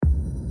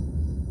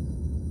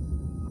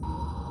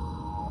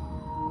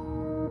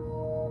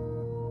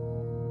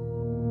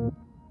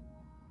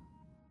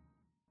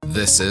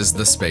This is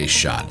The Space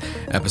Shot,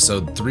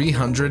 episode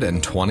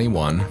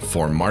 321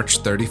 for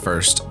March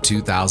 31st,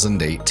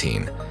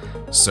 2018.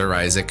 Sir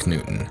Isaac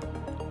Newton.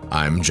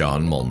 I'm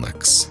John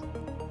Molnix.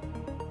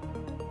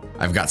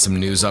 I've got some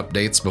news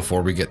updates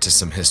before we get to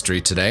some history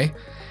today.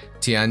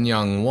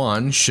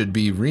 Tianyang-1 should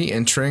be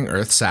re-entering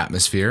Earth's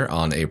atmosphere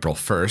on April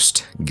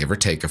 1st, give or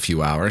take a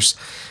few hours.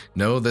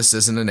 No, this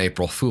isn't an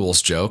April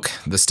Fool's joke.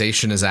 The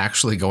station is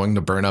actually going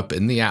to burn up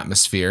in the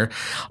atmosphere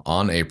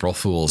on April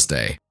Fool's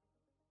Day.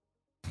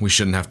 We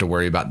shouldn't have to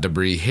worry about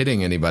debris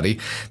hitting anybody.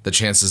 The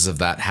chances of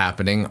that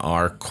happening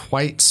are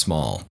quite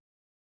small.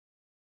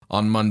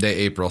 On Monday,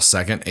 April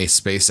 2nd, a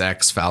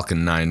SpaceX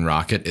Falcon 9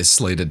 rocket is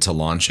slated to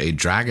launch a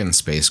Dragon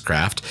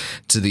spacecraft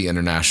to the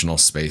International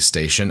Space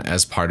Station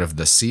as part of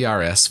the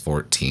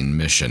CRS-14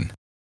 mission.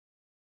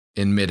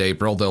 In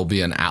mid-April, there'll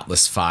be an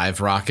Atlas V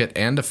rocket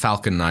and a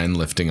Falcon 9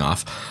 lifting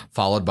off,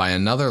 followed by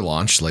another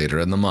launch later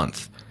in the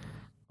month.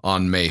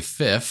 On May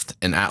 5th,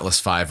 an Atlas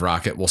V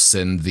rocket will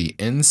send the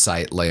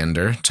InSight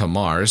lander to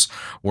Mars,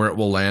 where it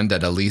will land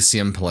at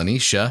Elysium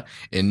Planitia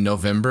in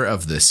November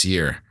of this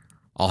year.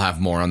 I'll have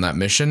more on that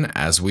mission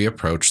as we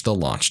approach the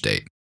launch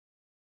date.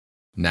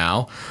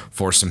 Now,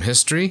 for some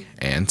history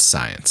and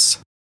science.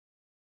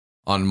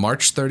 On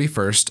March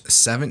 31st,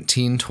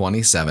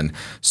 1727,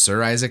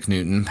 Sir Isaac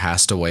Newton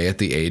passed away at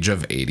the age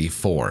of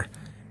 84.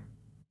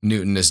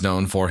 Newton is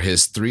known for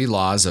his 3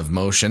 laws of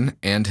motion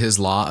and his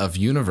law of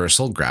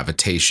universal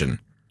gravitation.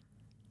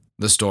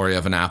 The story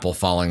of an apple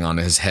falling on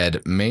his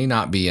head may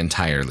not be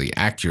entirely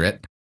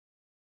accurate.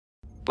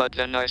 But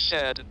then I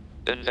said,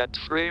 in that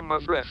frame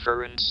of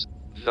reference,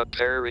 the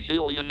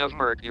perihelion of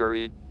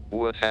Mercury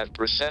would have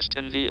precessed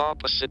in the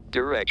opposite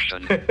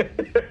direction. That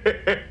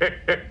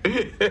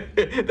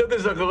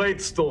is a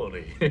great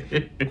story.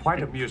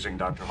 Quite amusing,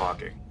 Dr.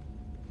 Hawking.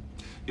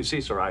 You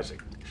see, Sir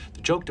Isaac, the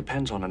joke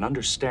depends on an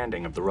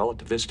understanding of the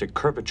relativistic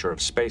curvature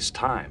of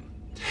space-time.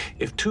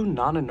 If 2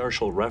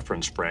 non-inertial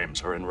reference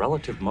frames are in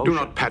relative motion... Do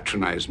not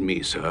patronize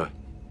me, sir.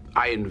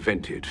 I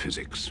invented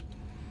physics.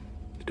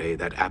 The day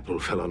that apple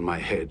fell on my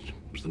head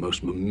was the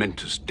most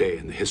momentous day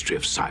in the history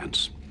of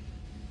science.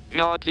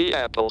 Not the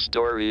apple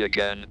story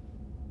again.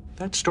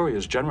 That story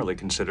is generally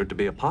considered to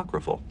be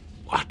apocryphal.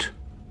 What?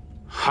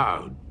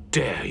 How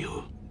dare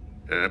you?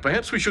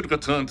 Perhaps we should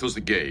return to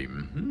the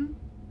game.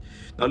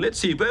 Now let's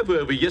see, where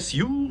were we? Yes,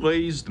 you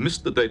raised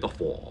Mr. Data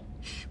 4.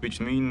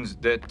 Which means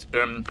that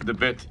the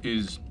bet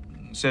is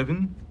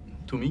 7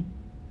 to me?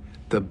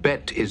 The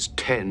bet is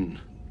 10.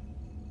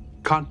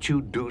 Can't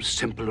you do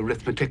simple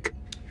arithmetic?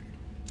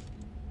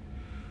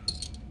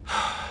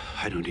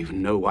 I don't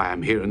even know why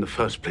I'm here in the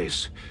first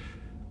place.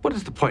 What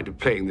is the point of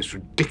playing this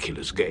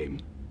ridiculous game?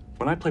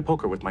 When I play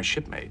poker with my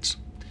shipmates,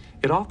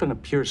 it often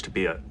appears to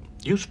be a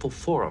useful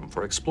forum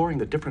for exploring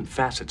the different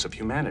facets of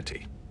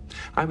humanity.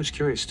 I was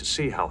curious to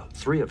see how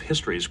 3 of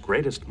history's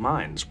greatest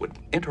minds would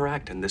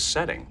interact in this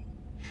setting.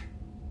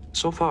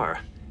 So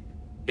far,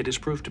 it has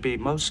proved to be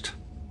most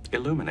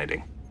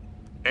illuminating.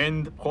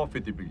 And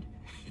profitably.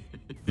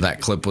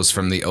 That clip was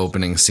from the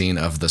opening scene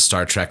of the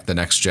Star Trek The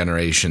Next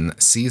Generation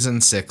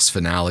Season 6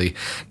 finale,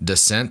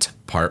 Descent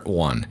Part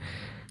 1.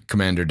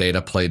 Commander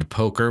Data played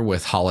poker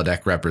with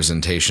holodeck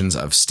representations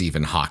of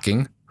Stephen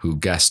Hawking, who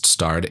guest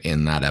starred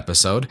in that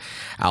episode,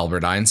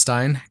 Albert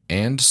Einstein,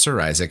 and Sir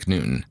Isaac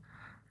Newton.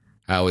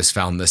 I always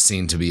found this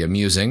scene to be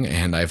amusing,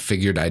 and I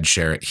figured I'd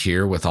share it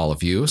here with all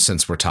of you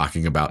since we're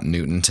talking about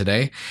Newton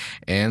today,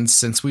 and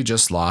since we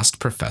just lost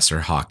Professor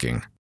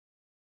Hawking.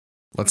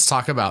 Let's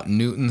talk about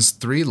Newton's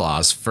 3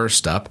 laws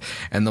first up,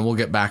 and then we'll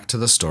get back to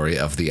the story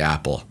of the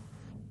apple.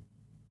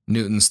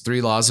 Newton's 3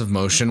 laws of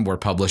motion were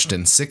published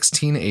in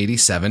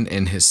 1687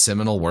 in his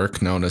seminal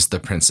work known as the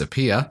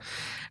Principia,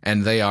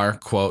 and they are,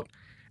 quote,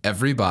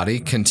 every body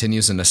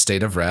continues in a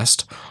state of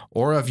rest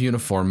or of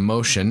uniform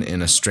motion in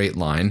a straight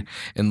line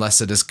unless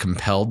it is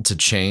compelled to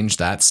change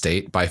that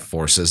state by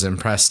forces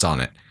impressed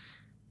on it.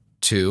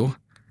 2.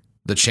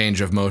 The change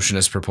of motion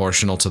is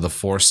proportional to the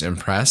force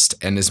impressed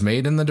and is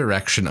made in the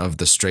direction of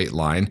the straight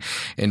line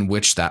in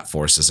which that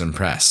force is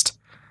impressed.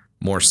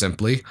 More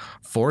simply,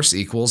 force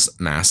equals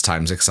mass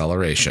times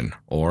acceleration,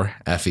 or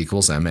F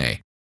equals ma.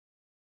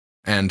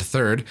 And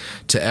 3rd,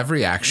 to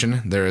every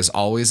action, there is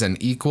always an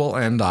equal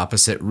and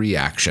opposite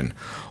reaction,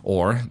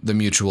 or the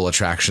mutual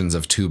attractions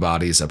of 2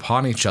 bodies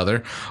upon each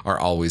other are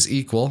always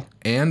equal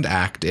and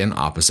act in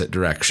opposite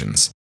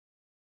directions.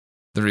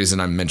 The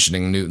reason I'm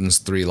mentioning Newton's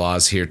 3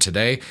 laws here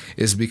today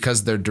is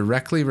because they're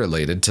directly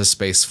related to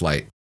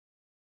spaceflight.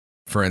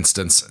 For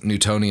instance,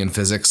 Newtonian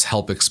physics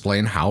help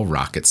explain how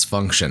rockets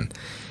function.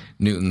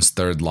 Newton's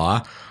 3rd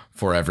law,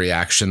 for every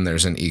action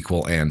there's an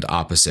equal and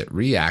opposite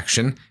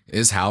reaction,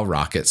 is how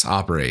rockets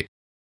operate.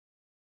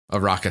 A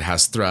rocket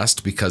has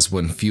thrust because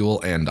when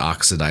fuel and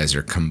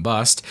oxidizer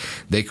combust,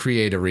 they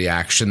create a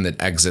reaction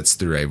that exits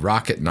through a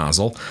rocket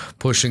nozzle,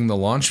 pushing the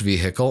launch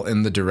vehicle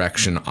in the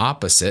direction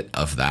opposite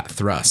of that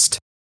thrust.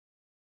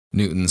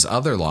 Newton's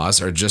other laws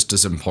are just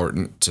as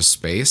important to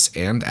space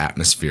and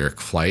atmospheric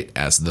flight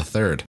as the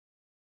 3rd.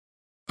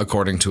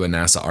 According to a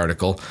NASA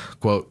article,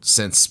 quote,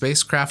 since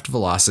spacecraft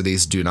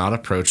velocities do not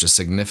approach a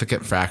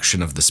significant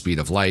fraction of the speed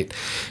of light,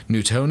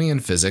 Newtonian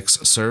physics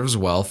serves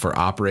well for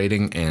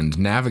operating and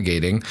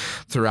navigating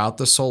throughout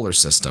the solar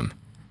system.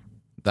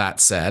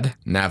 That said,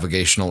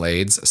 navigational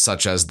aids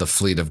such as the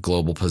Fleet of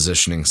Global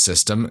Positioning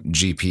System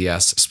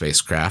 (GPS)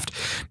 spacecraft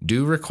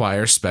do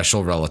require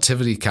special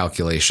relativity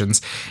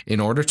calculations in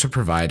order to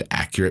provide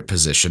accurate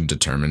position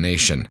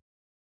determination.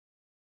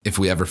 If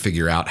we ever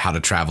figure out how to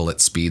travel at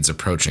speeds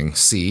approaching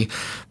c,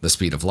 the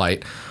speed of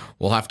light,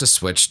 we'll have to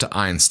switch to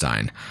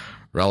Einstein.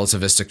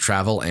 Relativistic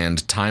travel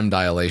and time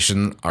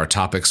dilation are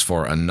topics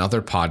for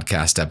another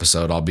podcast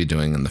episode I'll be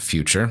doing in the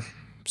future,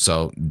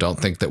 so don't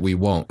think that we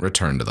won't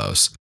return to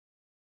those.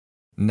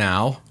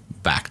 Now,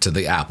 back to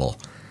the Apple.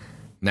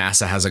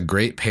 NASA has a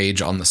great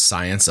page on the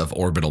science of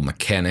orbital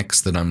mechanics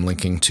that I'm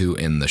linking to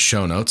in the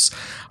show notes.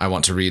 I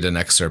want to read an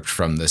excerpt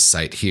from this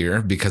site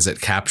here because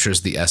it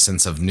captures the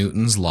essence of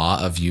Newton's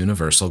law of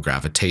universal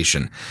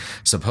gravitation,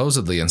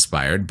 supposedly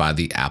inspired by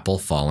the apple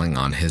falling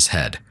on his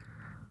head.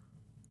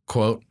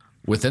 Quote,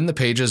 within the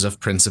pages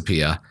of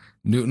Principia,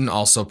 Newton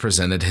also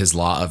presented his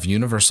law of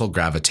universal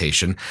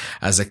gravitation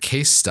as a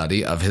case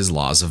study of his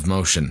laws of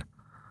motion.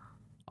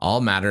 All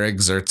matter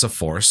exerts a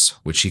force,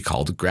 which he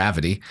called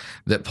gravity,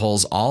 that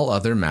pulls all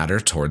other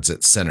matter towards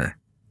its center.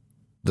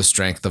 The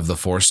strength of the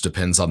force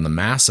depends on the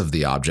mass of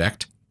the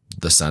object.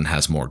 The sun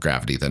has more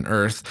gravity than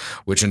Earth,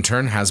 which in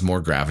turn has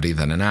more gravity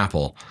than an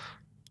apple.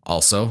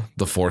 Also,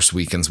 the force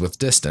weakens with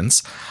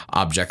distance.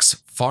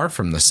 Objects far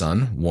from the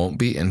sun won't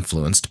be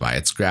influenced by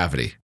its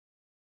gravity.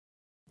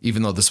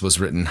 Even though this was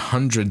written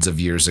hundreds of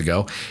years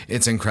ago,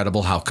 it's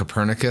incredible how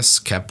Copernicus,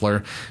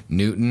 Kepler,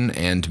 Newton,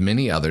 and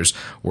many others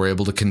were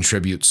able to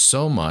contribute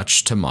so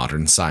much to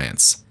modern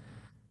science.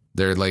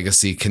 Their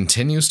legacy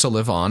continues to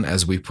live on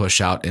as we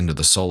push out into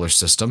the solar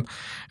system,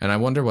 and I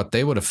wonder what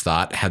they would have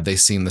thought had they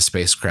seen the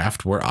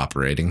spacecraft we're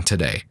operating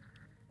today.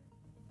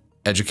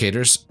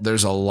 Educators,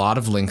 there's a lot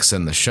of links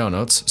in the show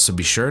notes, so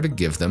be sure to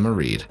give them a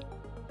read.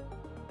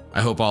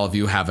 I hope all of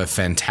you have a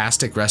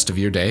fantastic rest of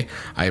your day.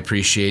 I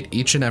appreciate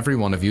each and every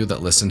one of you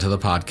that listen to the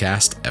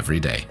podcast every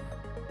day.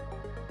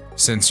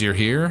 Since you're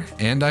here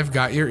and I've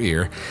got your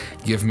ear,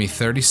 give me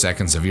 30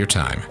 seconds of your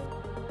time.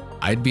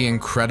 I'd be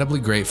incredibly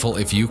grateful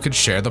if you could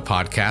share the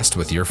podcast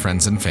with your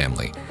friends and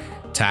family.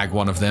 Tag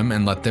one of them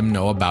and let them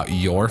know about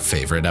your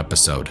favorite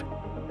episode.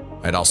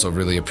 I'd also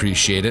really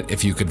appreciate it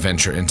if you could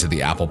venture into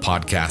the Apple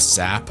Podcasts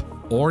app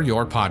or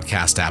your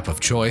podcast app of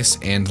choice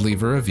and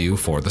leave a review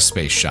for The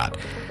Space Shot.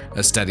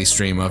 A steady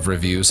stream of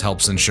reviews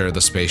helps ensure The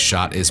Space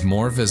Shot is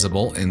more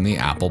visible in the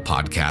Apple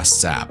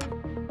Podcasts app.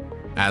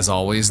 As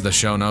always, the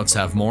show notes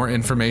have more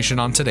information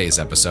on today's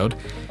episode.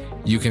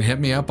 You can hit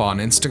me up on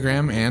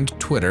Instagram and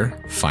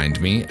Twitter.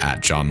 Find me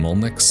at John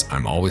Molnix.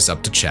 I'm always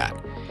up to chat.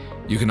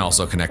 You can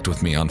also connect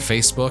with me on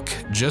Facebook.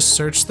 Just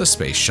search The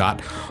Space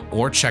Shot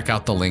or check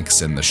out the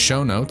links in the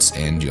show notes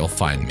and you'll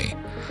find me.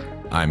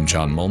 I'm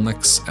John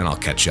Molnix, and I'll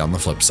catch you on the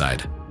flip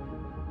side.